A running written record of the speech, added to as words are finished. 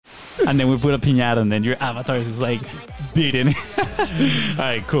and then we put a piñata, and then your avatar is like beating. All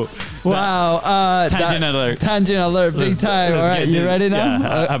right, cool. Wow. Tangent alert. Tangent alert, big time. All right, you ready now?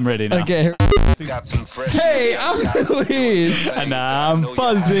 Yeah, I'm ready now. Okay. Got some fresh. Hey, I'm Luis. And I'm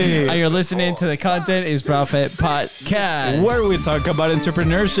Fuzzy. And you're listening to the Content is Profit podcast, Where we talk about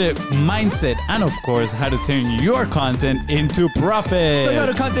entrepreneurship, mindset, and of course, how to turn your content into profit. So go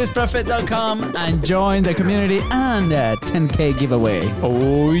to contentisprofit.com and join the community and 10K giveaway.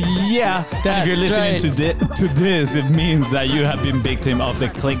 Oh yeah! And if you're That's listening to this, it means that you have been victim of the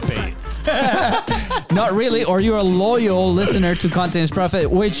clickbait. Not really, or you're a loyal listener to Content is Profit,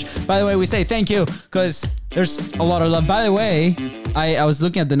 which, by the way, we say thank you because there's a lot of love. By the way, I was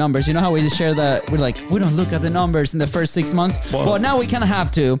looking at the numbers. You know how we just share that we don't look at the numbers in the first 6 months? Well, now we kind of have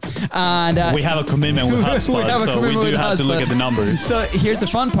to. And we have a commitment with HubSpot, so we do have to look at the numbers. So here's the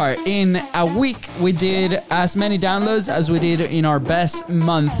fun part. In a week, we did as many downloads as we did in our best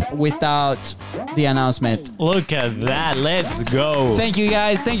month without the announcement. Look at that. Let's go. Thank you,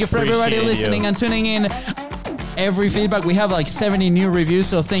 guys. Thank you for everybody Appreciate listening you. and tuning in. Every feedback, we have like 70 new reviews,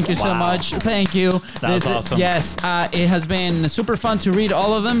 so thank you so Wow. much. Thank you. That was awesome. Yes, it has been super fun to read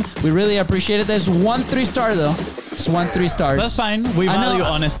all of them. We really appreciate it. There's 1 3-star though. Just 1 3-star. That's fine. We I know. value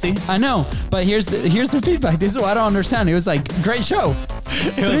honesty. I know, but here's the feedback. This is what I don't understand. It was like, great show.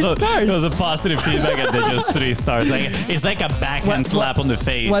 3 stars. It was a positive feedback and then just 3 stars. Like, it's like a backhand slap on the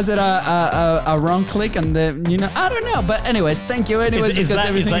face. Was it a wrong click and I don't know. But anyways, thank you. Anyways, It's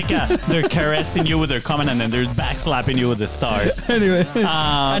because like they're caressing you with their comment and then they're backslapping you with the stars. Anyway,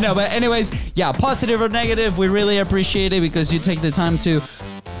 I know, but anyways, yeah, positive or negative, we really appreciate it because you take the time to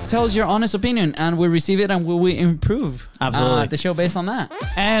tell us your honest opinion and we receive it and we will improve Absolutely. the show based on that.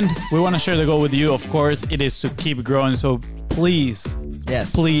 And we want to share the goal with you. Of course, it is to keep growing. So please,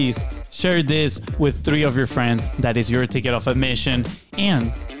 please share this with 3 of your friends. That is your ticket of admission.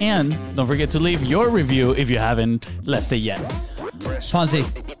 And don't forget to leave your review if you haven't left it yet. Ponzi,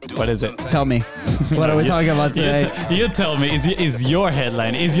 What is it? tell me, what are we talking about today? You tell me. Is your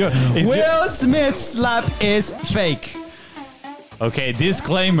headline? Is your Will Smith slap is fake. Okay,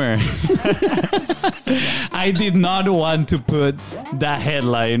 disclaimer. I did not want to put that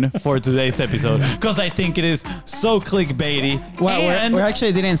headline for today's episode because I think it is so clickbaity. Well, and we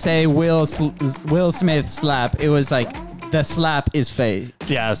actually didn't say Will Smith slap. It was like the slap is fake.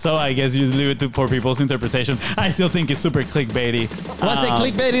 yeah, so I guess you leave it for people's interpretation. I still think it's super clickbaity. What's the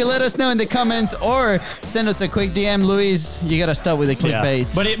clickbaity? Let us know in the comments or send us a quick DM. Luis, you gotta stop with the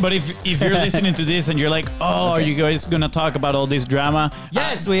clickbait. Yeah. But if you're listening to this and you're like, oh, are you guys gonna talk about all this drama?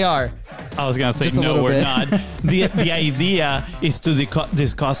 Yes, we are. I was gonna say Just a no, little we're bit. not. The idea is to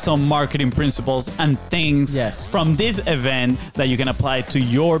discuss some marketing principles and things from this event that you can apply to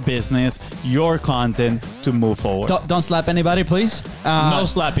your business, your content to move forward. Don't slap anybody, please. No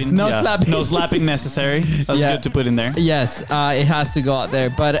slapping. No slapping. No slapping necessary. That's good to put in there. Yes, it has to go out there.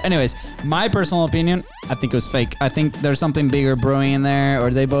 But anyways, my personal opinion, I think it was fake. I think there's something bigger brewing in there,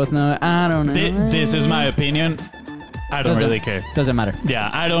 or they both know. I don't know. This is my opinion. I don't really care. Doesn't matter. Yeah,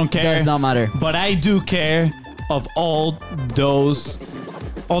 I don't care. Does not matter. But I do care of all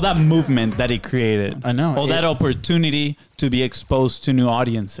that movement that it created. I know. All that opportunity to be exposed to new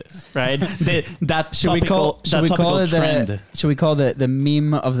audiences, right? That Should we call it trend. Should we call the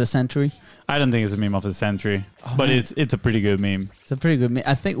meme of the century? I don't think it's a meme of the century, but man. it's a pretty good meme. It's a pretty good meme.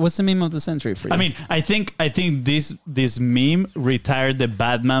 I think. What's the meme of the century for you? I mean, I think this meme retired the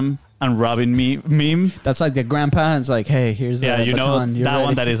Batman and Robin meme. That's like the grandpa. It's like, hey, here's the baton. You're that ready.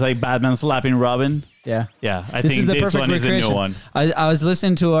 one that is like Batman slapping Robin. Yeah. Yeah, I think this one is the new one. I was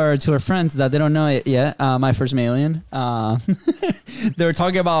listening to our friends that they don't know it yet. My First Million. They were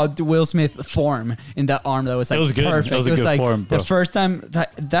talking about Will Smith form in that arm that was like It was good. perfect. It was a good like form, bro. the first time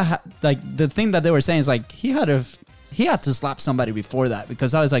that like the thing that they were saying is like he had to slap somebody before that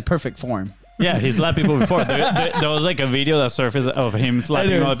because that was like perfect form. Yeah, he slapped people before. There was like a video that surfaced of him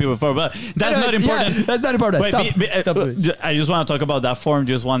slapping other people before, but that's not important. Yeah, that's not important. Wait, Stop, please. I just want to talk about that form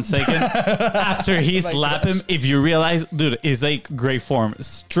just 1 second. After he slapped him, if you realize, dude, it's like great form.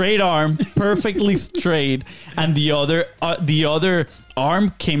 Straight arm, perfectly straight, and the other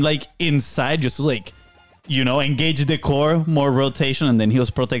arm came like inside, just like, engage the core, more rotation, and then he was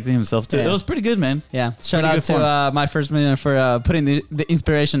protecting himself too. Yeah. It was pretty good, man. Yeah, shout Pretty out good to form. My First Million for putting the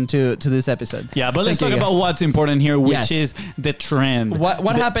inspiration to this episode. Yeah, but let's Thank talk you, guys. about what's important here, which Yes. is the trend.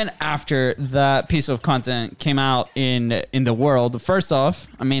 What happened after that piece of content came out in the world? First off,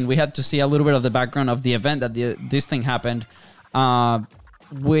 I mean, we had to see a little bit of the background of the event that this thing happened. According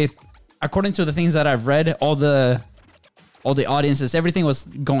to the things that I've read, all the all the audiences, everything was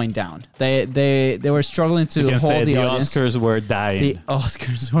going down. They were struggling to You can say hold the the audience. Oscars were dying. The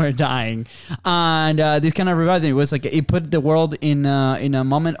Oscars were dying, and this kind of revived it. It was like it put the world in a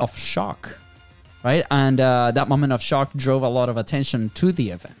moment of shock, right? And that moment of shock drove a lot of attention to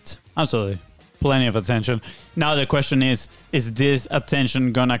the event. Absolutely. Plenty of attention. Now the question is this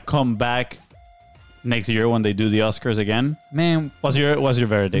attention gonna come back next year when they do the Oscars again? Man, What's your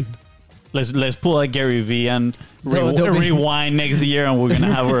verdict? Let's pull a Gary V and There'll be- rewind next year, and we're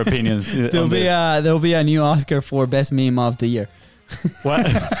gonna have our opinions. there'll be a new Oscar for best meme of the year. What?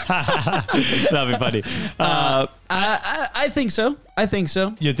 That'd be funny. I think so. I think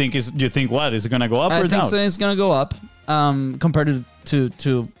so. You think what? Is it gonna go up I or think down? so. It's gonna go up compared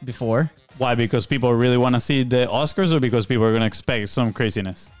to before. Why? Because people really want to see the Oscars, or because people are gonna expect some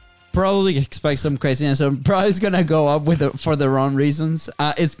craziness? Probably expect some craziness. So probably it's gonna go up for the wrong reasons.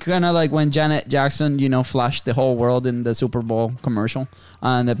 It's kind of like when Janet Jackson, flashed the whole world in the Super Bowl commercial,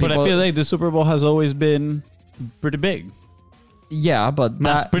 and the people. But I feel like the Super Bowl has always been pretty big, yeah, but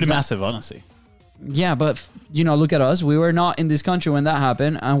massive, honestly. Yeah, but look at us. We were not in this country when that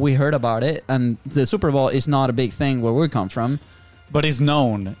happened, and we heard about it. And the Super Bowl is not a big thing where we come from. But it's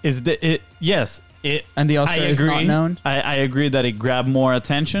known. Yes. And the Oscar is not known? I agree that it grabbed more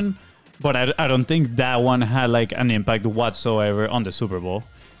attention, but I don't think that one had like an impact whatsoever on the Super Bowl.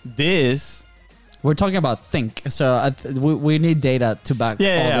 We're talking about think, so we need data to back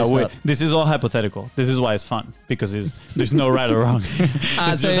all this up. This is all hypothetical. This is why it's fun, because there's no right or wrong. It's So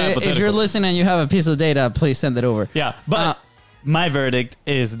just if you're hypothetical. listening and you have a piece of data, please send it over. Yeah, but my verdict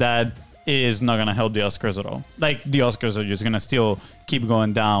is that it is not gonna help the Oscars at all. Like, the Oscars are just gonna still keep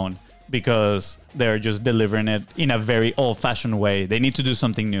going down because they're just delivering it in a very old-fashioned way. They need to do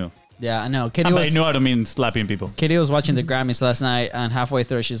something new. Yeah, I know. And by new, I don't mean slapping people. Katie was watching the Grammys last night, and halfway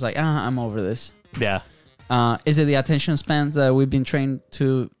through, she's like, I'm over this. Yeah. Is it the attention spans that we've been trained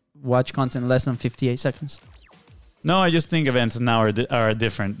to watch content less than 58 seconds? No, I just think events now are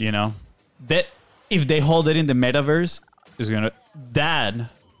different, That if they hold it in the metaverse, that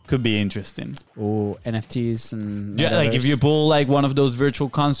could be interesting. Oh, NFTs and Yeah, like if metaverse. you pull like one of those virtual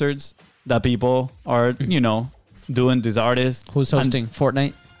concerts that people are, doing, these artists. Who's and hosting?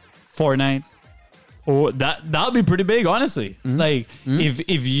 Fortnite? Fortnite. Oh, that would be pretty big, honestly. Like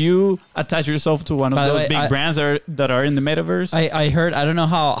if you attach yourself to one of By the those way, big brands that are in the metaverse, I heard, I don't know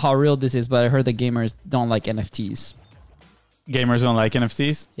how real this is, but I heard the gamers don't like NFTs. gamers don't like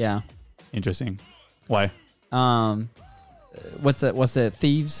NFTs. Yeah. Interesting. Why? What's it?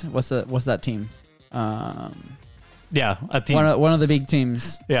 Thieves? What's that team? Yeah, a team. One of the big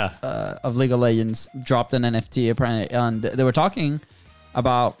teams Yeah. of League of Legends dropped an NFT apparently, and they were talking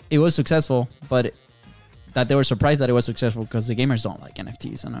about it was successful, but that they were surprised that it was successful because the gamers don't like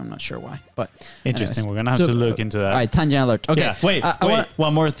NFTs, and I'm not sure why. But Interesting. anyways. We're gonna have to look into that. All right, tangent alert. Okay, Yeah. Wait. I wanna-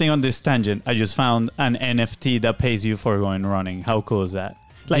 One more thing on this tangent. I just found an NFT that pays you for going running. How cool is that?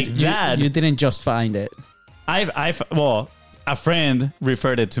 Like you didn't just find it. A friend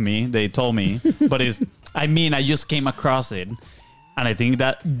referred it to me. They told me, but I just came across it, and I think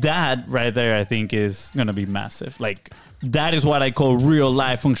that right there, I think is gonna be massive. Like, that is what I call real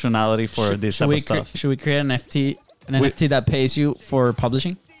life functionality for this type of stuff. Should we create an NFT that pays you for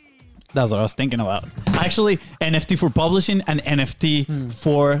publishing? That's what I was thinking about. Actually, NFT for publishing and NFT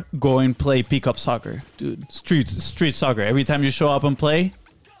for going play pickup soccer, dude. Street soccer. Every time you show up and play,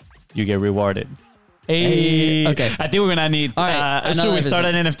 you get rewarded. Hey, okay. I think we're gonna need. All right, should another we start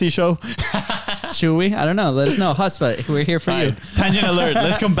an NFT show? Should we? I don't know. Let us know. Hotspot, we're here for All you. right, tangent alert.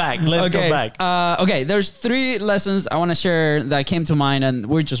 Let's come back. Let's go back. Okay, there's 3 lessons I want to share that came to mind, and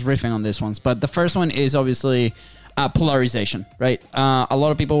we're just riffing on these ones. But the first one is obviously polarization, right? A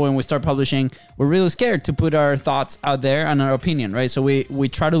lot of people, when we start publishing, we're really scared to put our thoughts out there and our opinion, right? So we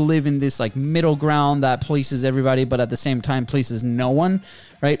try to live in this like middle ground that pleases everybody, but at the same time pleases no one,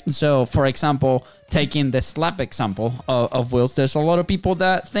 right? So, for example, taking the slap example of Will's, there's a lot of people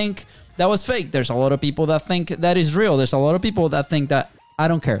that think that was fake. There's a lot of people that think that is real. There's a lot of people that think that I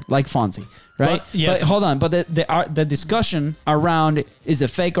don't care, like Fonzie, right? But, yes. But hold on, but the discussion around is it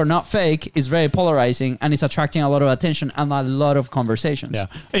fake or not fake is very polarizing, and it's attracting a lot of attention and a lot of conversations. Yeah.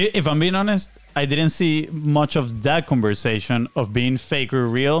 If I'm being honest, I didn't see much of that conversation of being fake or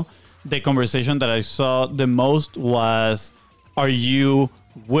real. The conversation that I saw the most was, are you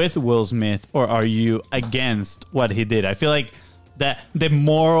with Will Smith or are you against what he did? I feel like that the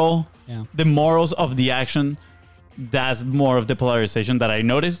morals of the action, that's more of the polarization that I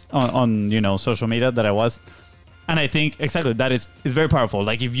noticed on social media that I was. And I think exactly that is very powerful.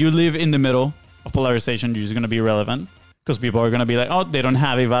 Like, if you live in the middle of polarization, you're just going to be relevant because people are going to be like, oh, they don't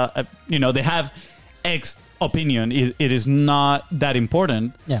have they have X opinion. It is not that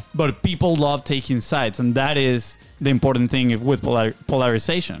important. Yeah. But people love taking sides, and that is the important thing with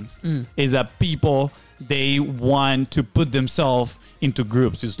polarization. Is that people, they want to put themselves into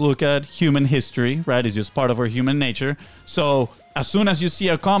groups. Just look at human history, right? It's just part of our human nature. So as soon as you see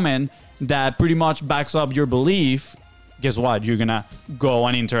a comment that pretty much backs up your belief, guess what? You're gonna go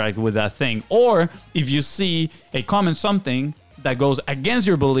and interact with that thing. Or if you see a comment, something that goes against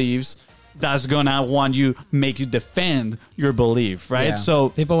your beliefs, that's gonna make you defend your belief, right? Yeah. So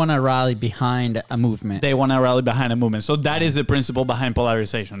people want to rally behind a movement. they want to rally behind a movement. So that is the principle behind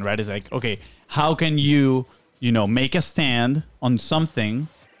polarization, right? It's like, okay, how can you make a stand on something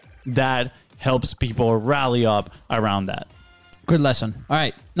that helps people rally up around that? Good lesson. All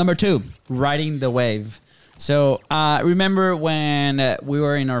right. Number 2, riding the wave. So remember when we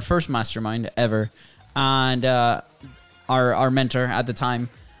were in our first mastermind ever, and our mentor at the time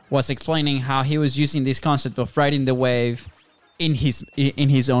was explaining how he was using this concept of riding the wave in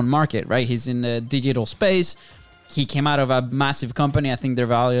his own market, right? He's in the digital space. He came out of a massive company. I think they're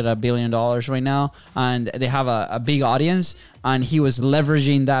valued at $1 billion right now, and they have a big audience. And he was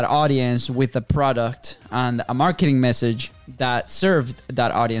leveraging that audience with a product and a marketing message that served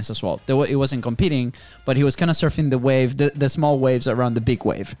that audience as well. It wasn't competing, but he was kind of surfing the wave, the small waves around the big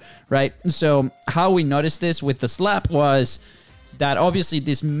wave, right? So how we noticed this with the slap was that obviously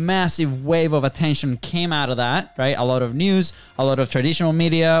this massive wave of attention came out of that, right? A lot of news, a lot of traditional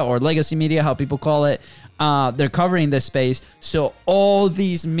media or legacy media, how people call it. They're covering this space. So all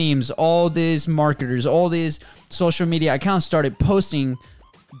these memes, all these marketers, all these social media accounts started posting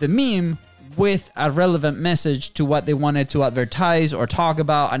the meme with a relevant message to what they wanted to advertise or talk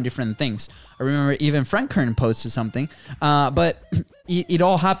about and different things. I remember even Frank Kern posted something, but it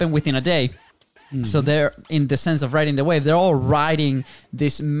all happened within a day. So they're, in the sense of riding the wave, they're all riding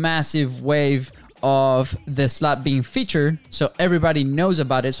this massive wave of the slap being featured, so everybody knows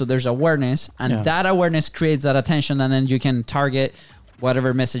about it, so there's awareness, and that awareness creates that attention, and then you can target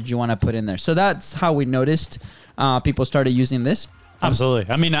whatever message you want to put in there. So that's how we noticed people started using this.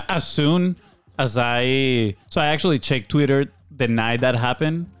 Absolutely. I mean, as soon as I actually checked Twitter the night that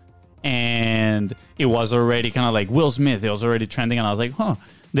happened, and it was already kind of like Will Smith, it was already trending, and I was like, huh,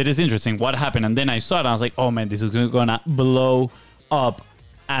 that is interesting. What happened? And then I saw it, and I was like, oh man, this is gonna blow up.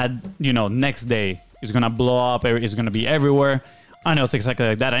 Next day it's gonna blow up. It's gonna be everywhere. And it was exactly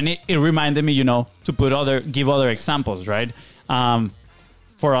like that. And it reminded me, to give other examples, right?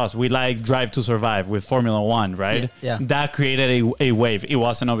 For us, we like Drive to Survive with Formula One, right? Yeah. That created a wave. It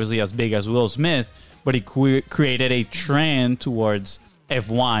wasn't obviously as big as Will Smith, but it created a trend towards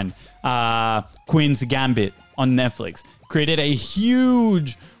F1. Queen's Gambit on Netflix created a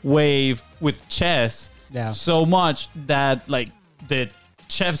huge wave with chess. Yeah. So much that like the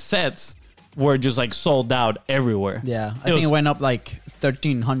chef sets were just like sold out everywhere. Yeah, I think it went up like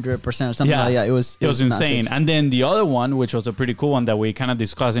 1,300% or something like that. It was insane. massive. And then the other one, which was a pretty cool one that we kind of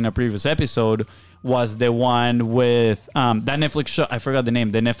discussed in a previous episode, was the one with that Netflix show. I forgot the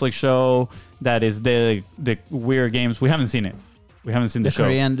name. The Netflix show that is the weird games. We haven't seen it. We haven't seen the show.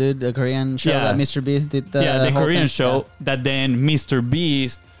 The Korean show that Mr. Beast did. The Korean thing. show that then Mr.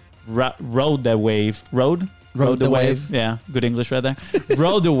 Beast rode the wave. Rode the wave. Yeah, good English right there.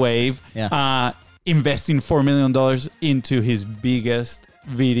 Rode the wave. Yeah. Investing $4 million into his biggest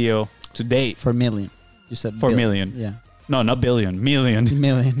video to date. 4 million. You said 4 million. Yeah. No, not billion. Million.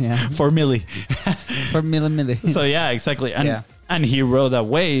 Million. Yeah. 4 milli. 4 million. So yeah, exactly. And he rode that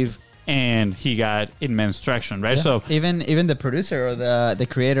wave, and he got immense traction, right? Yeah. So even the producer or the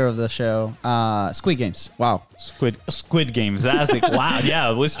creator of the show, Squid Games. Wow. Squid Games. That's like, wow.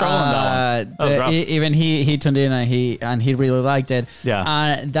 Yeah, we struggled on that one. That was rough. Even he tuned in and he really liked it.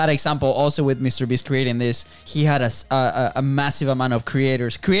 Yeah. That example also with Mr. Beast creating this, he had a massive amount of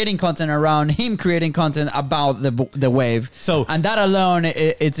creators creating content around him, creating content about the wave. So and that alone,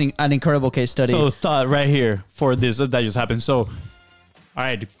 it's an incredible case study. So thought right here for this that just happened. So, all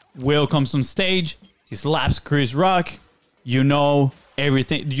right. Will comes on stage, he slaps Chris Rock,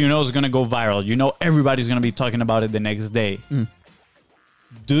 everything, it's going to go viral. Everybody's going to be talking about it the next day.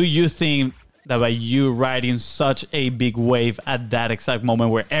 Do you think that by you riding such a big wave at that exact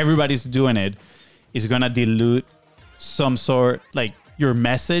moment where everybody's doing it is going to dilute some sort, like your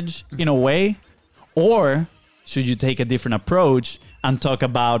message in a way? Or should you take a different approach and talk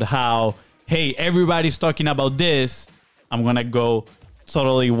about how, hey, everybody's talking about this, I'm going to go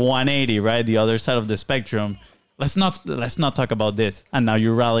totally 180, right? The other side of the spectrum. let's not talk about this. And now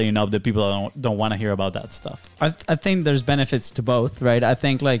you're rallying up the people that don't want to hear about that stuff. I think there's benefits to both, right? I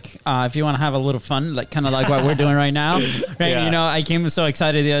think like if you want to have a little fun, like kind of like what we're doing right now, right? Yeah. You know, I came so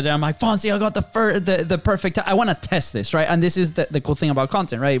excited the other day. I'm like, Fonzie, I got the perfect. I want to test this, right? And this is the cool thing about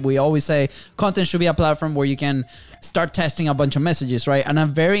content, right? We always say content should be a platform where you can start testing a bunch of messages, right? And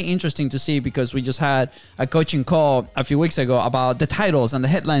I'm very interesting to see because we just had a coaching call a few weeks ago about the titles and the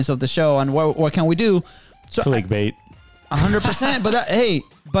headlines of the show and what can we do. So Clickbait. 100%.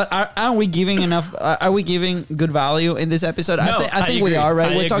 But aren't we giving enough? Are we giving good value in this episode? No, I think we agree. are,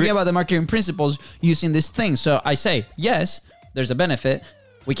 right? I We're talking agree. about the marketing principles using this thing. So I say, yes, there's a benefit.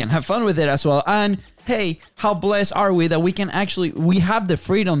 We can have fun with it as well. And hey, how blessed are we that we have the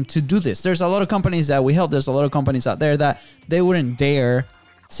freedom to do this? There's a lot of companies that we help. There's a lot of companies out there that they wouldn't dare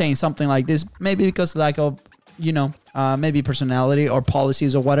saying something like this, maybe because lack of, maybe personality or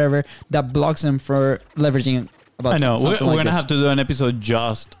policies or whatever that blocks them for leveraging about I know. something We're like going to this. have to do an episode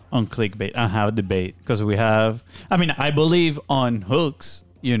just on clickbait and have a debate because I believe on hooks,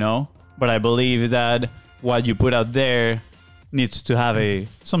 but I believe that what you put out there needs to have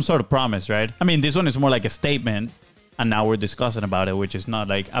some sort of promise, right? I mean, this one is more like a statement and now we're discussing about it, which is not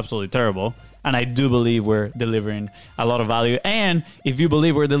like absolutely terrible. And I do believe we're delivering a lot of value. And if you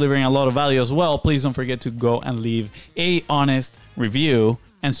believe we're delivering a lot of value as well, please don't forget to go and leave a honest review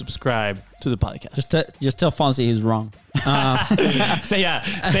and subscribe to the podcast. Just tell Fonzie he's wrong. Say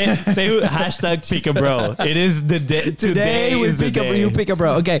hashtag pick a bro. It is the day. Today we is the pick day. up you pick a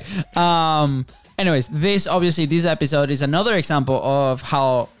bro. Okay. Anyways, this episode is another example of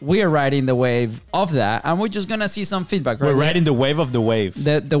how we are riding the wave of that, and we're just gonna see some feedback. Right? We're riding the wave of the wave.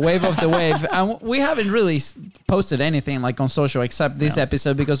 The wave of the wave, and we haven't really posted anything like on social except this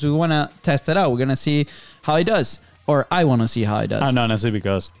episode because we want to test it out. We're gonna see how it does, or I want to see how it does. And honestly,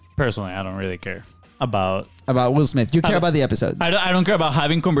 because personally, I don't really care about Will Smith. You care about the episode. I don't care about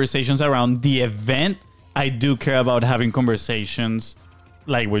having conversations around the event. I do care about having conversations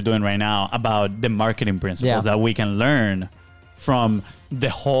like we're doing right now about the marketing principles that we can learn from the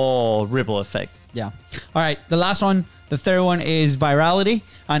whole ripple effect. Yeah. All right. The last one, the third one is virality.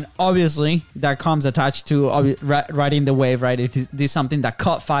 And obviously that comes attached to riding the wave, right? This is something that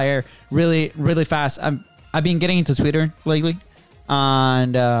caught fire really, really fast. I've been getting into Twitter lately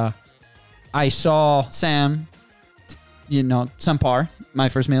and I saw Sam, Sampar, my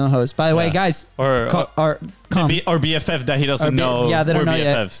first million host. By the way, guys, or come. Or BFF that he doesn't know. Yeah, they don't we're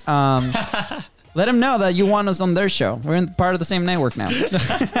know BFFs. yet. Let him know that you want us on their show. We're in part of the same network now.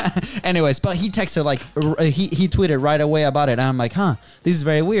 Anyways, but he texted he tweeted right away about it. And I'm like, this is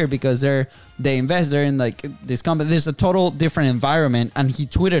very weird because they're in like this company. There's a total different environment. And he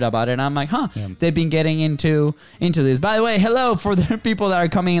tweeted about it. And I'm like, they've been getting into this. By the way, hello for the people that are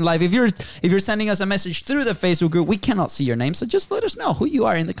coming in live. If you're sending us a message through the Facebook group, we cannot see your name. So just let us know who you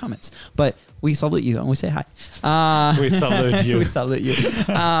are in the comments. But we salute you and we say hi. We salute you. We salute you.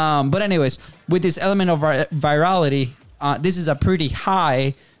 But anyways, with this element of virality, this is a pretty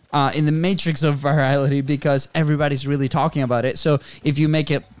high in the matrix of virality because everybody's really talking about it. So if you make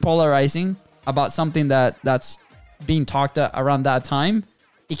it polarizing about something that's being talked around that time,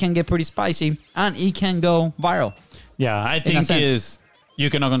 it can get pretty spicy and it can go viral. Yeah, I think you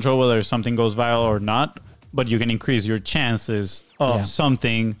cannot control whether something goes viral or not, but you can increase your chances of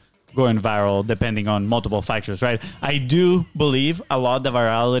something going viral depending on multiple factors, right? I do believe a lot of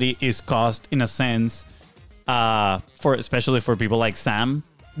virality is caused in a sense especially for people like Sam,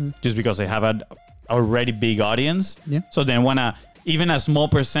 just because they have an already big audience. Yeah. So then when even a small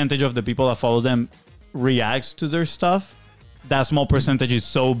percentage of the people that follow them reacts to their stuff, that small percentage is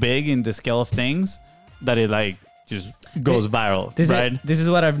so big in the scale of things that it just goes viral, right? This is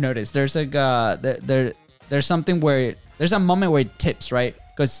what I've noticed. There's there's something where there's a moment where it tips, right?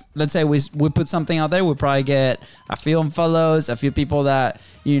 Because let's say we put something out there, we probably get a few unfollows, a few people that,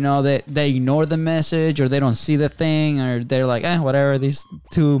 they ignore the message or they don't see the thing or they're like, whatever, these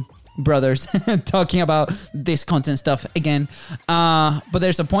two brothers talking about this content stuff again. But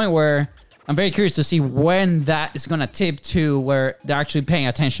there's a point where I'm very curious to see when that is going to tip to where they're actually paying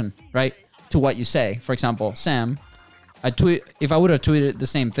attention, right? To what you say. For example, Sam, if I would have tweeted the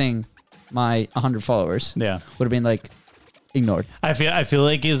same thing, my 100 followers would have been like, ignored. I feel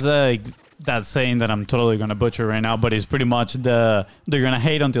like it's that saying that I'm totally gonna butcher right now, but it's pretty much they're gonna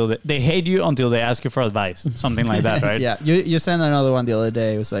hate until they hate you until they ask you for advice, something like that, right? Yeah, you sent another one the other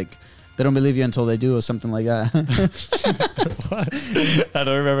day. It was like they don't believe you until they do, or something like that. I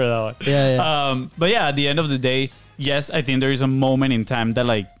don't remember that one. Yeah. But yeah, at the end of the day, yes, I think there is a moment in time that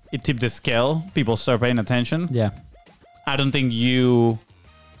it tipped the scale. People start paying attention. Yeah. I don't think you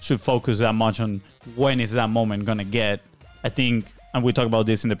should focus that much on when is that moment gonna get. I think, and we talked about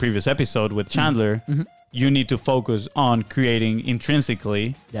this in the previous episode with Chandler. You need to focus on creating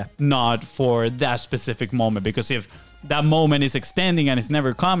intrinsically, not for that specific moment. Because if that moment is extending and it's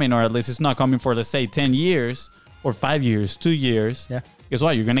never coming, or at least it's not coming for, let's say, 10 years or 5 years, 2 years, guess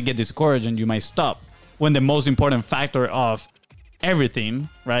what? You're going to get discouraged and you might stop. When the most important factor of everything,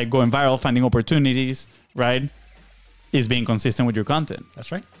 right, going viral, finding opportunities, right, is being consistent with your content.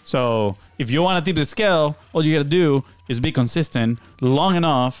 That's right. So if you want to tip the scale, all you got to do is be consistent long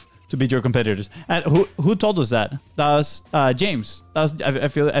enough to beat your competitors. And who told us that? That was James. That was,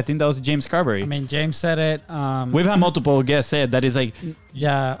 I think that was James Carberry. I mean, James said it. We've had multiple guests say it. That is like,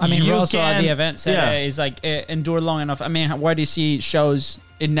 yeah. I mean, Russell at the event said it is like endure long enough. I mean, why do you see shows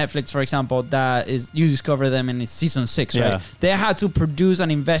in Netflix, for example, that is you discover them in season 6, right? They had to produce and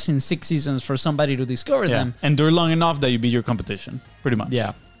invest in 6 seasons for somebody to discover them. Endure long enough that you beat your competition, pretty much.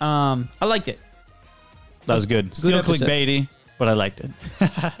 Yeah. I liked it. That was good. Still clickbaity, but I liked it.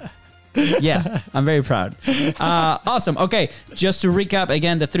 Yeah, I'm very proud. Awesome. Okay, just to recap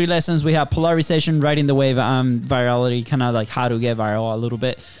again, the 3 lessons we have: polarization, riding the wave, virality, kind of like how to get viral a little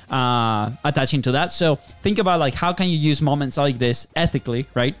bit, attaching to that. So think about like how can you use moments like this ethically,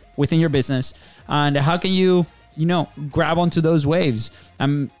 right, within your business, and how can you grab onto those waves.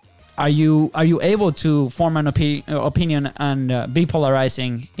 Are you able to form an opinion and be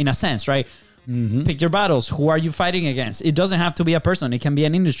polarizing in a sense, right? Pick your battles. Who are you fighting against? It doesn't have to be a person. It can be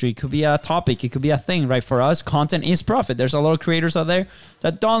an industry. It could be a topic. It could be a thing, right? For us, content is profit. There's a lot of creators out there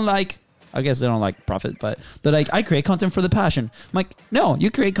that don't like, I guess they don't like profit, but they're like, I create content for the passion. I'm like, no,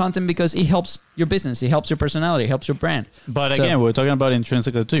 you create content because it helps your business. It helps your personality. It helps your brand. But again, we're talking about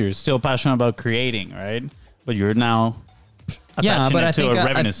intrinsically too. You're still passionate about creating, right? But you're now attaching it to a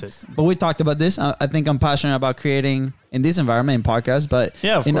revenue system. But we talked about this. I think I'm passionate about creating in this environment, in podcasts. But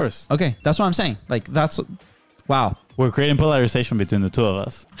yeah, of course. Okay, that's what I'm saying. Like wow. We're creating polarization between the two of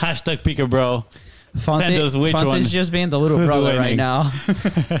us. Hashtag Picker Bro. Send us which one. Fonzie's just being the little brother right now.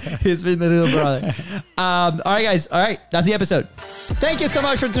 He's being the little brother. All right, guys. All right, that's the episode. Thank you so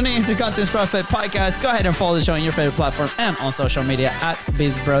much for tuning into Contents Profit Podcast. Go ahead and follow the show on your favorite platform and on social media at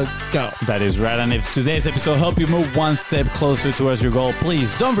BizBrosGo. That is right. And if today's episode helped you move one step closer towards your goal,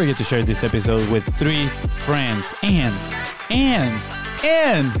 please don't forget to share this episode with 3 friends and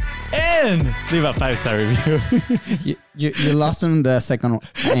leave a 5-star review. you lost in the second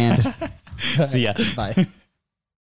and. See ya. Bye.